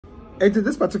And in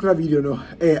this particular video,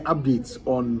 updates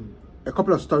on a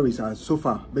couple of stories so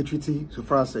far, so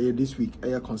far as this week,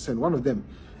 concerned. One of them,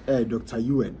 Dr.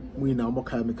 UN. We now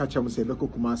catch him say, Beko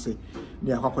Kumase,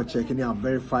 near Hako check and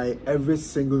verify every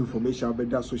single information about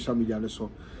that social media. So,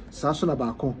 Sasson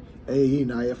Amoako,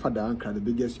 na father Ankrah, the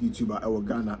biggest YouTuber in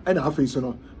Ghana, and I have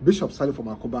Bishop Salifu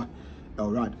Amoako.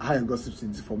 Alright, hi and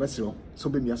gossips for message. So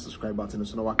be me a subscribe button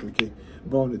so now click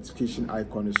bell notification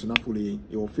icon so now follow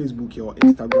your Facebook, your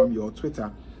Instagram, your Twitter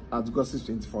at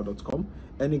gossips24.com.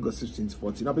 Any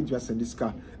gossips24. Now be just send this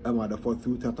car for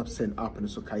through tap send app and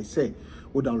so kai say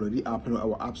or download the app on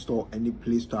our app store, any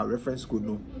Play Store reference code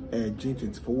no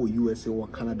J24 or USA or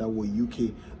Canada or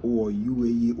UK or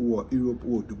UAE or Europe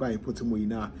or Dubai put them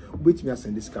in wait me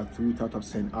send this car through tap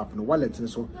send app no wallet and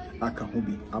so I can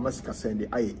hobby Amasika send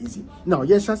the easy. Now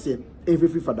yes I say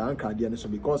every for the Ankrah there so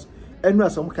because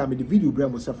and some can the video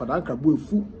brand myself for the Ankrah boy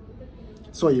full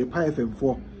so you pay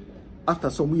FM4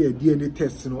 after some year DNA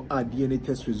tests, DNA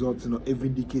test results, every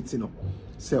indicating,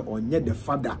 say on yet the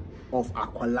father of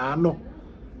Aqualano,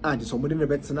 and somebody in the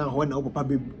bed now when Papa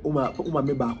be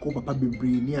Papa be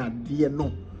near dear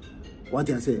no. What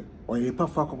I say, or a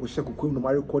papa will check no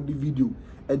record the video,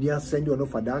 and you send you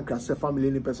for the Ankrah, say family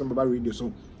any person about radio.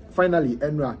 So finally,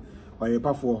 Enra or a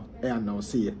papa for air now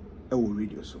say a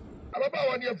radio. So about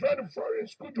when your friend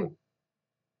Florence Kudu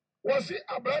was it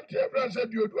a black friend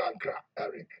said you do Ankrah,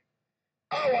 Eric.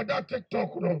 Our that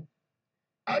TikTok no,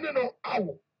 I don't know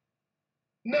how.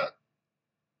 Na,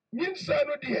 yin say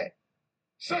no dear.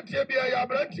 Set ye be a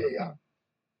brandy ya.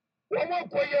 One more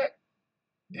quiet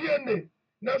DNA.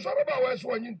 Now, some about what's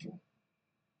one into.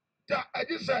 Ja, I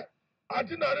just said, I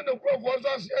didn't know the crop was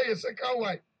us a second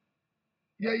wife.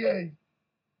 Yeah.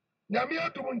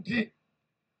 Namia to Munti.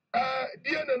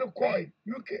 DNA no koi,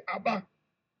 UK Abba.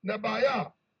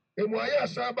 Nabaya, Emoya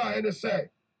Saba and say.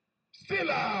 Still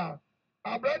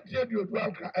I brought you to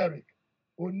Ankrah Eric.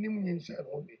 Onim yin said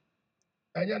only.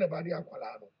 And yanabadi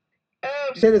aqualano.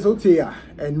 Say this out here,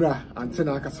 Enra, Ante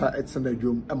Naa kasa it's in the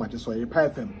room, and much so a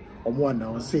FM or more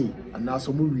now say, and now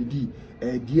some ready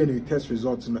DNA test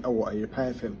results in our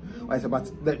FM.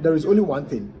 But there is only one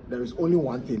thing. There is only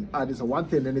one thing. There's a one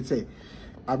thing, and it's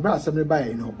I'm not somebody by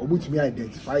which me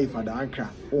identify for the Ankrah.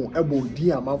 Oh, ebo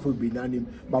dear mouthful be name,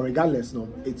 but regardless, no,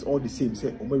 it's all the same.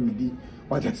 Say, ready.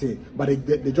 What I say, but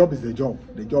the job is the job.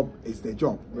 The job is the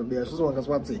job. Maybe I so as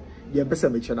one say, the best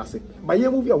mention I say. But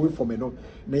you move away from me, no.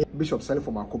 Bishop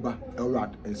Salifu Amoako,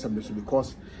 Elrad, and some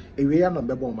because a way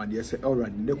number one, my dear, say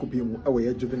Elrad, ne could be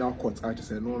away juvenile court. I just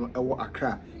say no,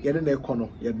 Ankrah. You didn't a corner,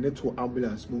 you had to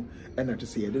ambulance move, and I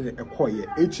just say you didn't acquire.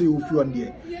 HU few on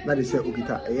there. Now they say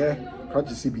Okita,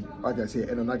 practice CB. What I say,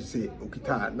 and I just say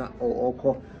Okita, not or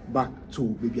call back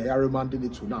to maybe I remanded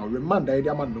it to now. Remand the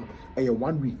idea man no,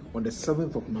 1 week on the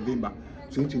 7th of November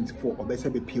 2024, or better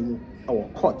be PMO our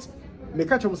court. Me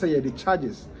catch them say the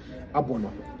charges.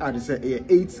 Abono, I just say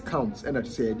 8 counts, and I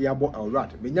just say they are about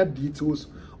Elrad. Many details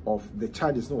of the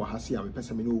charges no has here. Me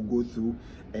person will go through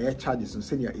charges and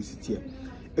senior ACT.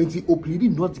 And he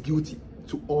pleaded not guilty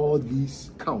to all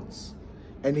these counts.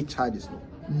 Any charges no,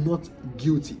 not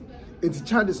guilty. And the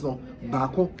charges no,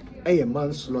 bako a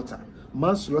manslaughter.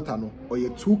 Manslaughter no, or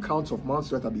 2 counts of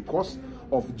manslaughter because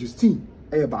of Justine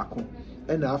a bako.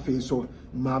 And I feel so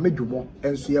Mame Jumo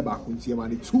and Suya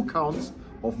bako 2 counts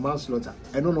of manslaughter.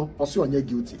 And no, also on your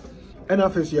guilty. And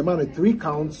after you man 3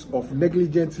 counts of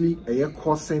negligently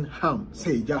causing harm.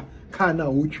 Say ja kana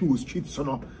uchu street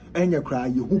sono enya cry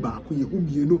you back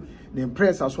you know the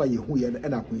impress as why you and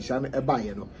akushan a buy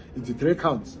no. It's 3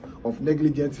 counts of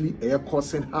negligently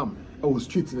causing harm.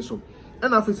 Street so.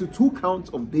 And after 2 counts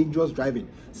of dangerous driving.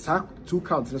 2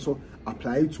 counts so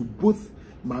apply to both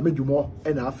Mame Jumo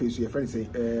and after your friend say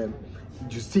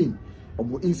Justine.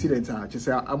 Incident just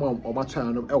say I'm on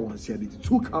channel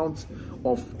 2 counts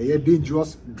of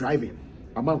dangerous driving.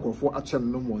 Amount for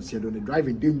action no more said on the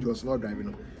driving dangerous not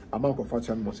driving amount of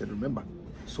action more said remember.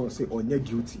 So say on your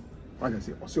guilty. What I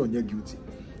say also on your guilty.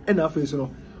 And after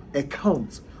a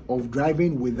count of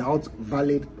driving without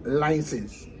valid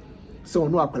license. So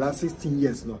no I 16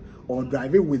 years no or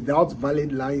driving without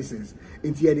valid license.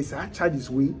 Into here this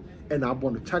charges we and I'm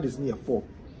on the charges near 4.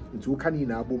 Into can in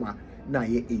Abuma. Now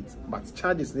 8, but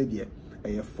charges there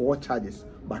 4 charges,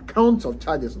 but counts of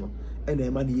charges no, and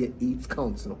then money 8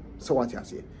 counts no. So what you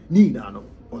say? Nina no,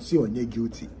 or see on your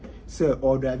guilty. Say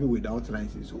or driving without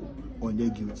license on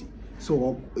your guilty.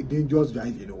 So dangerous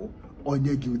driving on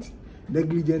your guilty.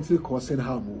 Negligently causing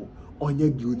harm on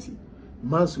your guilty.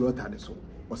 Manslaughter so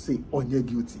or say onye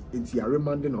guilty. It's a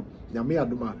remand no nyame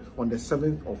adoma on the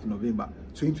 7th of November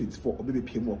 2024 or baby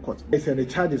PM court. It's the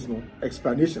charges no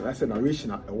explanation as a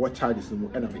narration what charges no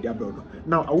and a media brother.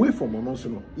 Now away from Mononso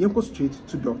no, you go straight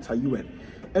to Dr. UN.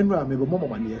 And I remember Mama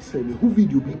Mania saying who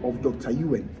video be of Dr.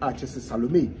 UN Archers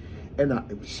Salome and I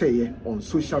share on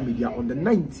social media on the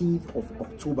 19th of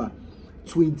October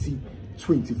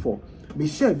 2024. Me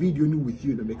share video new with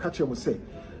you and me catch you say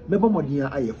Meba Modia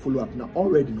I follow up now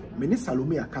already no me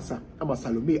Salome akasa ama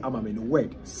Salome ama me no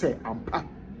word say ampa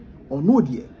or no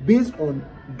dear based on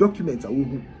documents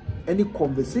any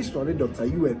conversation on Dr.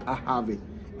 UN I have it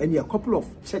and a couple of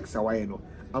checks away no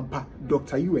ampa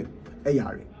Dr. UN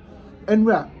ayare and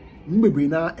we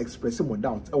now expressing more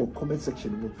doubts our comment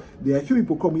section. There are a few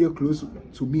people come here close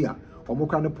to me or more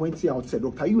kind of pointing out said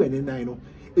Dr. UN and I know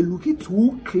it looking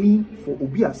too clean for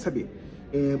Obia Sabe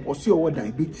or see our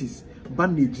diabetes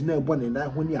bandage na born and I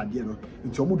honey at the end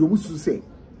into Musu say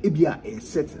Ebia a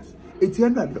settings. It's the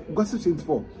end gossip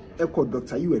for echo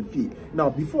Dr. UN fee. Now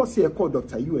before say I call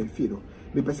Dr. UN fee no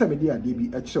me person media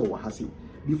DB a show hasi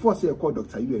before say I call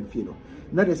Dr. UN fee no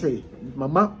now they say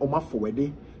mama or my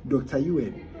forward Dr.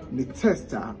 UN the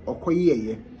tester or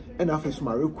koye and after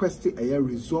my request a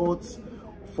results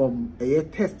from a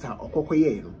tester or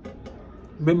koye.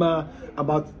 Remember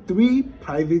about 3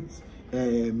 private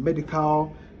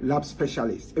medical lab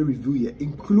specialists a review here,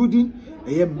 including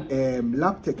a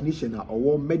lab technician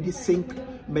or medicine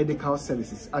medical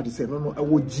services. I just say no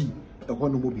a G a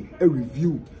one a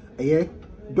review a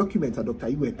document a Dr.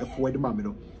 UN a forward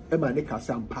mamino a manica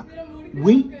sampa.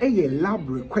 We a lab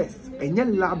request and your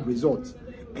lab results.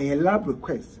 A lab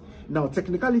request. Now,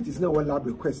 technicalities now a lab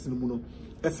request no no.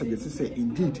 As I just say,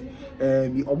 indeed,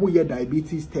 omo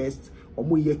diabetes test,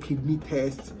 omo kidney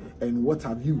test, and what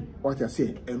have you? What I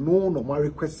say, and no normal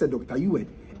requested Dr. UN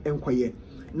enquire.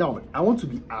 Now, I want to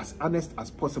be as honest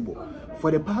as possible.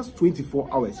 For the past 24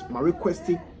 hours, my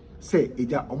requesting say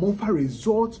eja omonfa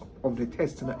results of the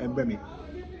test na embreme.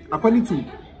 According to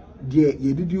the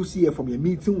did you see from your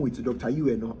meeting with Dr.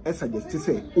 UN, as I just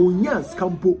say, onyas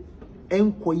campo.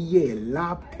 Enquire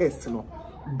lab test no,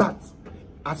 but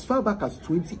as far back as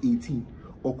 2018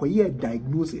 okoye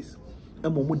diagnosis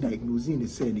emomo diagnosing the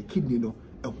say the kidney no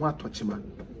ehwa tochima,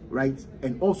 right?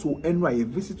 And also NY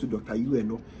visit to Dr. UN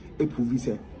no e prove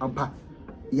say ampa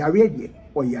yare de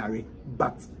or yare,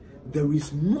 but there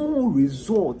is no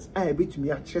result I bet me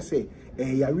a say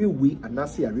yare we and na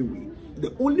say yare we.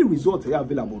 The only result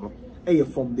available no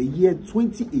from the year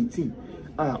 2018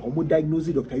 omo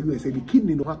diagnosing Dr. UN say the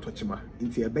kidney no touchma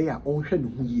into a beya onhwe no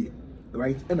hu ye,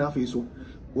 right? And after so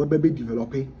we be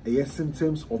developing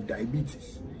symptoms of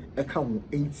diabetes e ka ho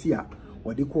entia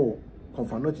what they call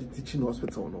Confanochi teaching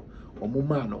hospital no omo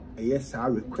ma no sa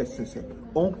request say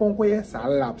onkonko sa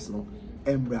labs no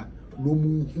embra no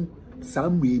mu hu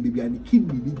samre bibia ni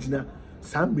kidney ni gina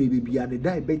samre bibia ni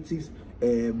diabetes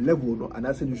level no and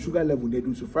as the sugar level they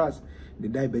do so fast the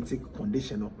diabetic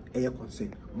condition no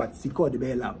concern but secure the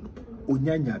bell lab no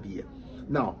onyanya biye.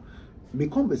 Now my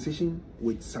conversation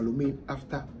with Salome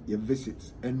after your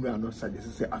visit and we are not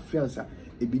suggest say afiansa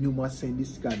ebinu mo send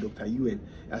this guy Dr. UN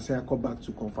as I come back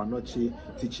to Confanochi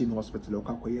teaching hospital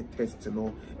okakoye test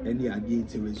no any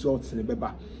against results in the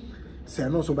beba say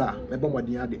no so ba me bomb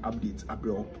the updates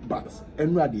abroad but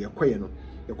and we are the ekwe no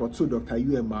you got to Dr.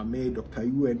 UN mama Dr.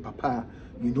 UN papa,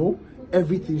 you know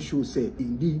everything should say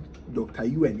indeed Dr.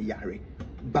 UN yare,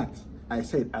 but I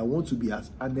said I want to be as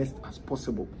honest as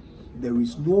possible. There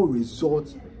is no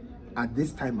result at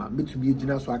this time. Me to be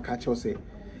a so I catch you say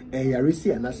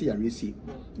yaresi and nasi yaresi.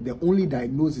 The only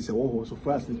diagnosis so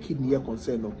far as the kidney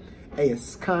concern no a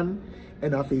scan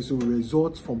and after so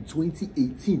results from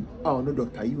 2018. Oh no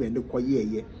Dr. UN the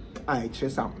kwaye I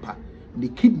chest ampa the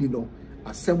kidney no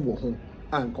assemble home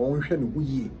and conhwe no hu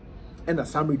ye and a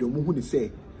summary do mu hu ni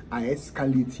say I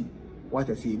escalate what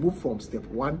I say move from step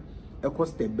 1 across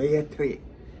step 3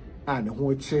 and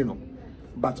who channel.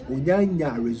 But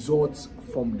onyanya results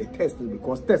from the test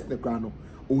because test the ground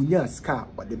onya scar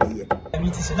or the baye.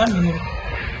 It is that mean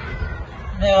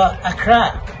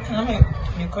Ankrah.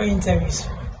 I call interviews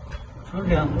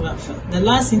program. The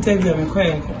last interview I call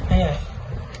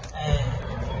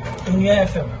in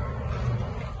UFM.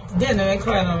 Then I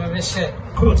call my shirt,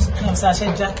 clothes, and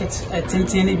I jacket at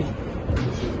TNB.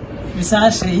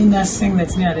 Besides, in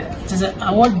singlet near there. It is an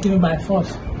award given by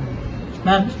force.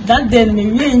 Now that day,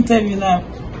 we interview now,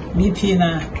 BP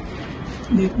now.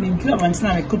 The government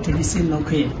now could to be seen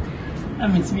okay. I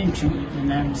mean, it's been true,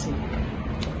 and I'm saying,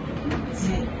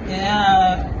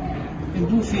 yeah, the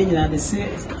blue thing that they say,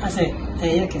 I say,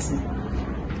 yes,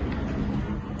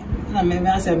 I mean,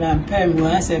 I said, I'm paying,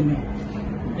 I said,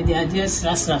 with the ideas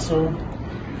so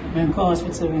when call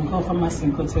hospital, when call pharmacy,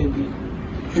 and control you.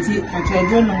 It's I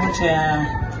don't know what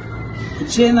a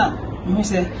China, you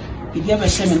say, if you ever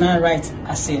shame now right,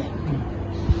 I say.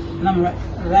 I'm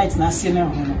right now, see no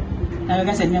home. Now I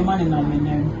got any money no me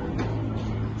name.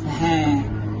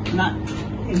 Not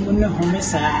in the home,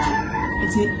 it's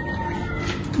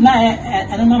now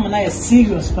I don't know, I'm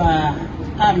serious, but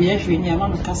I'm here in your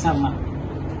mom Cassava.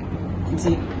 It's a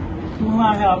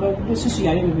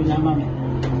mammy.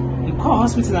 You call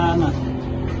hospital, I'm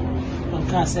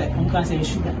cancer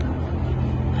sugar.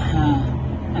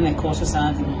 And I call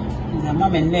society. The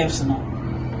mom and nerves, no.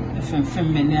 If I'm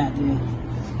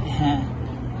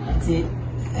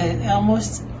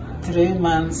almost 3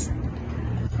 months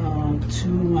or 2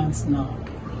 months now.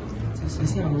 So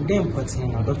I'm very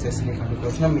important. Our doctor said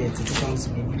because now me it becomes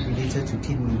to be related to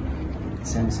kidney.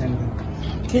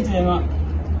 Kidney,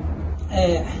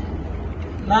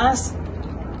 last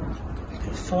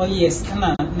 4 years, and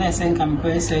I think I'm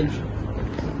very surgery.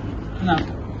 No,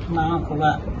 my uncle,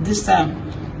 but this time,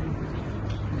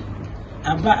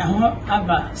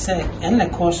 Abba said, and the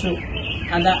course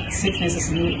other sicknesses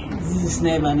and diseases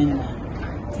never anymore.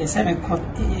 They said, I could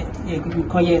be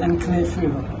quiet and clear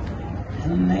through.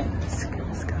 And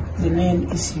the main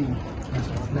issue.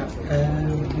 Now,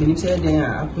 when you say they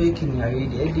are breaking your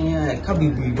idea, they can't be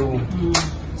below.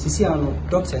 See, our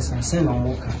doctors and send on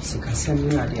work, so can send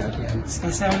me at the idea.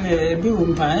 Send the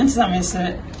bill, and some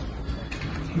said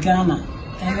Ghana,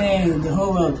 and the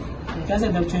whole world. Because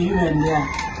of Dr. You and there,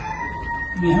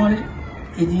 we hold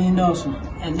it in also,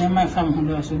 and then my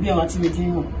family also be our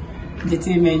activity,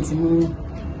 entertainment,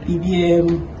 BBM,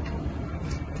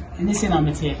 and this in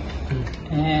our here.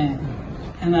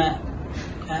 And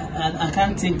I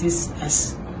can't take this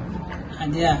as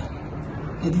idea.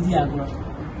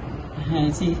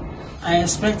 See, I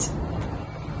expect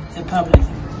the public,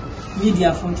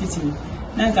 media for teaching.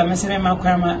 Now, I'm saying my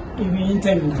grandma even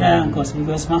interview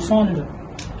because my phone,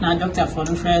 now doctor for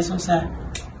the first also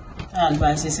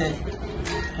advice said,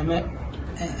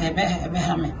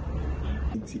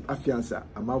 Afiansa,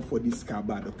 I'm out for this car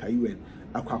by Dr. UN.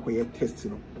 I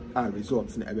testing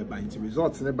results in ever buying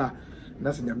results never.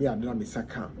 Nothing that me and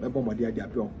Misaka, my bomb dear,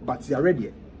 but they are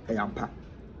ready. A yampa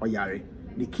or yare.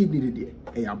 The kidney dear,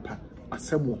 a yampa, a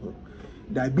semo.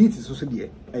 Diabetes also dear,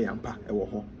 a yampa, a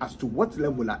woho. As to what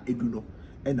level I do know,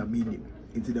 and a meaning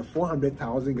into the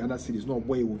 400,000 Ghana cedis, no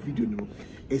boy with video. No,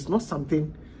 it's not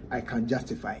something I can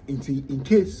justify. In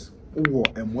case or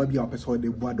and what be our person,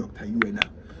 the boy Dr. UN.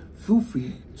 Feel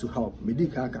free to help.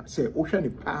 Medical say,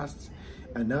 ocean past.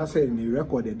 And now say in the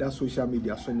record that social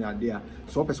media so near there,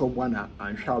 so person wanna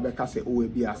and shall be say oh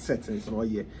be a settings no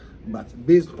year. But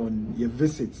based on your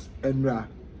visits, Ankrah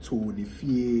to the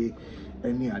fee,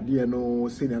 any idea no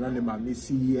saying an animal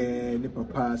missy, any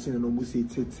papa saying no musi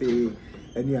tete,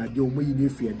 any idea we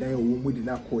need fear, then we did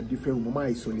not call different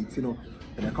woman solitino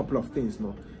and a couple of things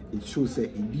no. It shows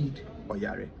say indeed or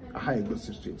yare a high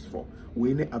gossip streets for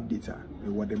we any updater me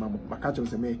what the mama makacho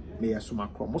say me asuma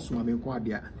kro mo suma me kwa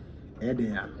dia.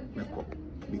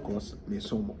 Because me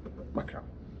so Magraheb.